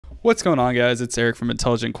What's going on, guys? It's Eric from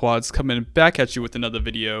Intelligent Quads coming back at you with another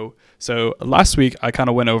video. So last week I kind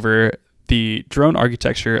of went over the drone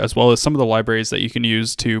architecture as well as some of the libraries that you can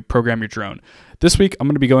use to program your drone. This week I'm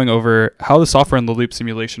going to be going over how the software in the loop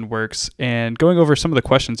simulation works and going over some of the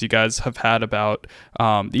questions you guys have had about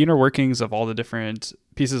the inner workings of all the different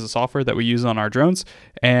pieces of software that we use on our drones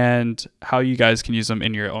and how you guys can use them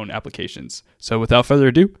in your own applications. So without further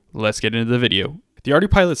ado, let's get into the video. The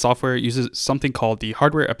Ardupilot software uses something called the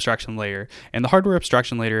hardware abstraction layer, and the hardware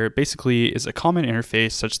abstraction layer basically is a common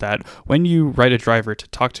interface such that when you write a driver to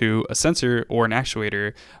talk to a sensor or an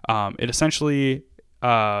actuator, it essentially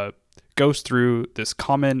goes through this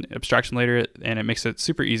common abstraction layer, and it makes it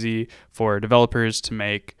super easy for developers to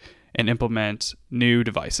make and implement new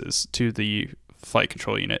devices to the flight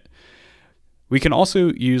control unit. We can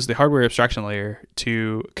also use the hardware abstraction layer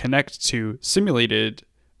to connect to simulated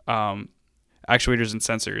actuators and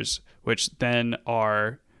sensors, which then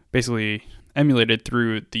are basically emulated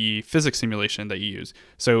through the physics simulation that you use.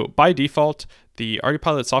 So by default, the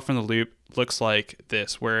Ardupilot software in the loop looks like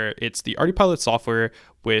this, where it's the Ardupilot software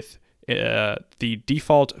with the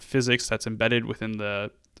default physics that's embedded within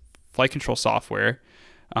the flight control software,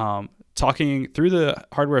 talking through the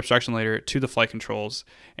hardware abstraction layer to the flight controls.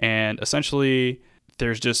 And essentially,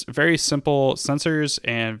 there's just very simple sensors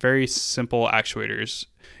and very simple actuators.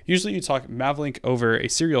 Usually you talk Mavlink over a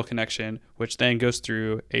serial connection, which then goes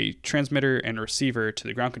through a transmitter and receiver to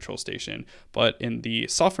the ground control station. But in the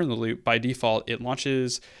software in the loop, by default, it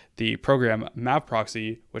launches the program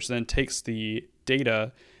MavProxy, which then takes the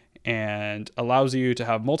data and allows you to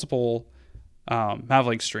have multiple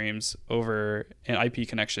Mavlink streams over an IP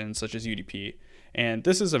connection such as UDP. And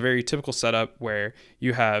this is a very typical setup where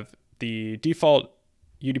you have the default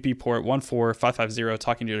UDP port 14550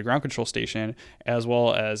 talking to the ground control station, as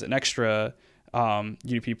well as an extra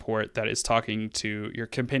UDP port that is talking to your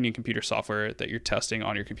companion computer software that you're testing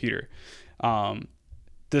on your computer.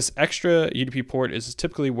 This extra UDP port is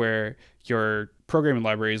typically where your programming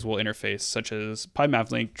libraries will interface, such as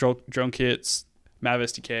PyMavLink, DroneKits,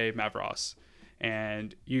 MavSDK, MavROS.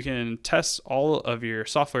 And you can test all of your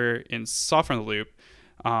software in software in the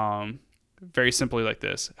loop very simply like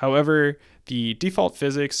this. However, the default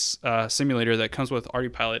physics simulator that comes with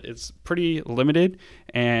Ardupilot is pretty limited,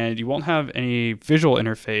 and you won't have any visual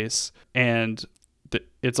interface, and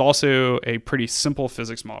it's also a pretty simple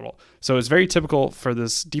physics model. So it's very typical for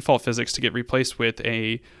this default physics to get replaced with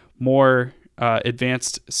a more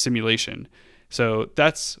advanced simulation. So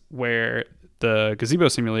that's where the Gazebo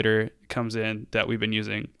simulator comes in that we've been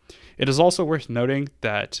using. It is also worth noting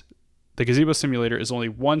that the Gazebo simulator is only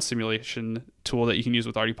one simulation tool that you can use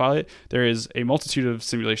with Ardupilot. There is a multitude of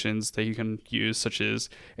simulations that you can use, such as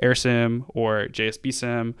AirSim or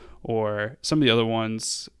JSBSim or some of the other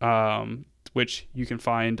ones, which you can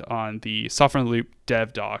find on the Software in the Loop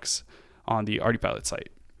dev docs on the Ardupilot site.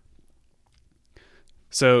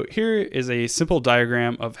 So here is a simple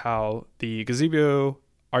diagram of how the Gazebo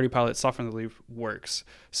Ardupilot software in the loop works.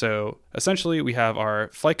 So essentially we have our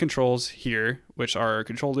flight controls here, which are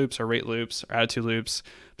control loops, or rate loops, or attitude loops,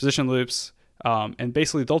 position loops, and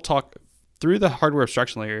basically they'll talk through the hardware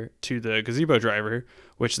abstraction layer to the Gazebo driver,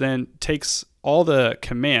 which then takes all the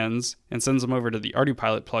commands and sends them over to the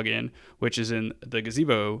Ardupilot plugin, which is in the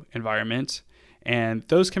Gazebo environment. And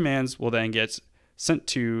those commands will then get sent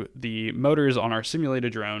to the motors on our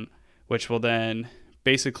simulated drone, which will then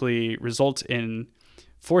basically result in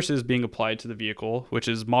forces being applied to the vehicle, which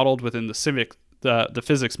is modeled within the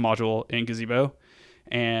physics module in Gazebo.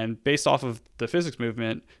 And based off of the physics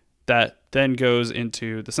movement, that then goes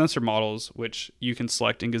into the sensor models, which you can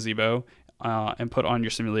select in Gazebo and put on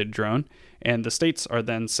your simulated drone. And the states are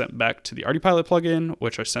then sent back to the Ardupilot plugin,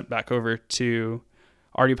 which are sent back over to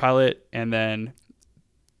Ardupilot. And then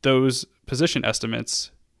those position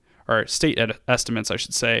estimates, or state estimates, I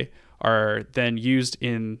should say, are then used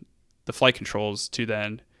in the flight controls to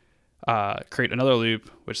then create another loop,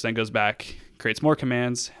 which then goes back, creates more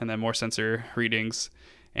commands, and then more sensor readings,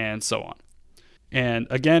 and so on. And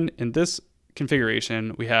again, in this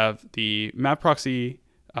configuration, we have the MavProxy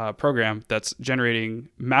program that's generating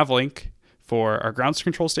Mavlink for our ground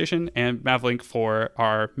control station and Mavlink for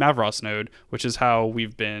our MavROS node, which is how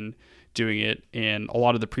we've been doing it in a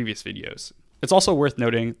lot of the previous videos. It's also worth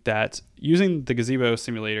noting that using the Gazebo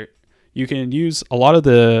simulator, you can use a lot of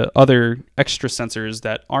the other extra sensors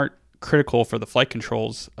that aren't critical for the flight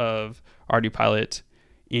controls of Ardupilot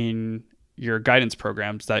in your guidance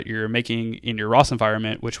programs that you're making in your ROS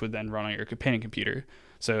environment, which would then run on your companion computer.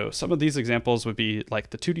 So some of these examples would be like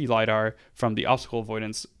the 2D LiDAR from the obstacle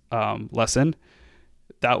avoidance lesson.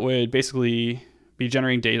 That would basically be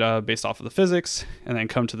generating data based off of the physics, and then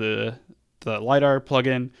come to the LiDAR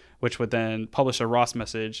plugin, which would then publish a ROS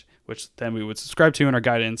message, which then we would subscribe to in our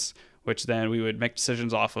guidance, which then we would make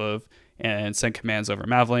decisions off of and send commands over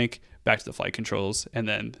Mavlink back to the flight controls, and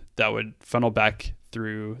then that would funnel back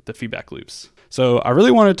through the feedback loops. So I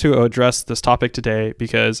really wanted to address this topic today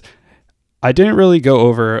because I didn't really go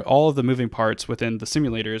over all of the moving parts within the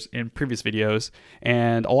simulators in previous videos,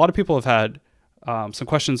 and a lot of people have had some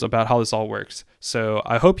questions about how this all works. So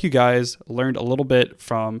I hope you guys learned a little bit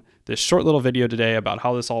from this short little video today about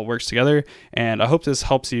how this all works together, and I hope this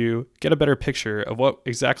helps you get a better picture of what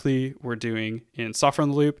exactly we're doing in Software in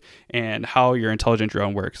the Loop and how your intelligent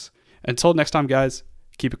drone works. Until next time, guys,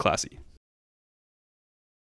 keep it classy.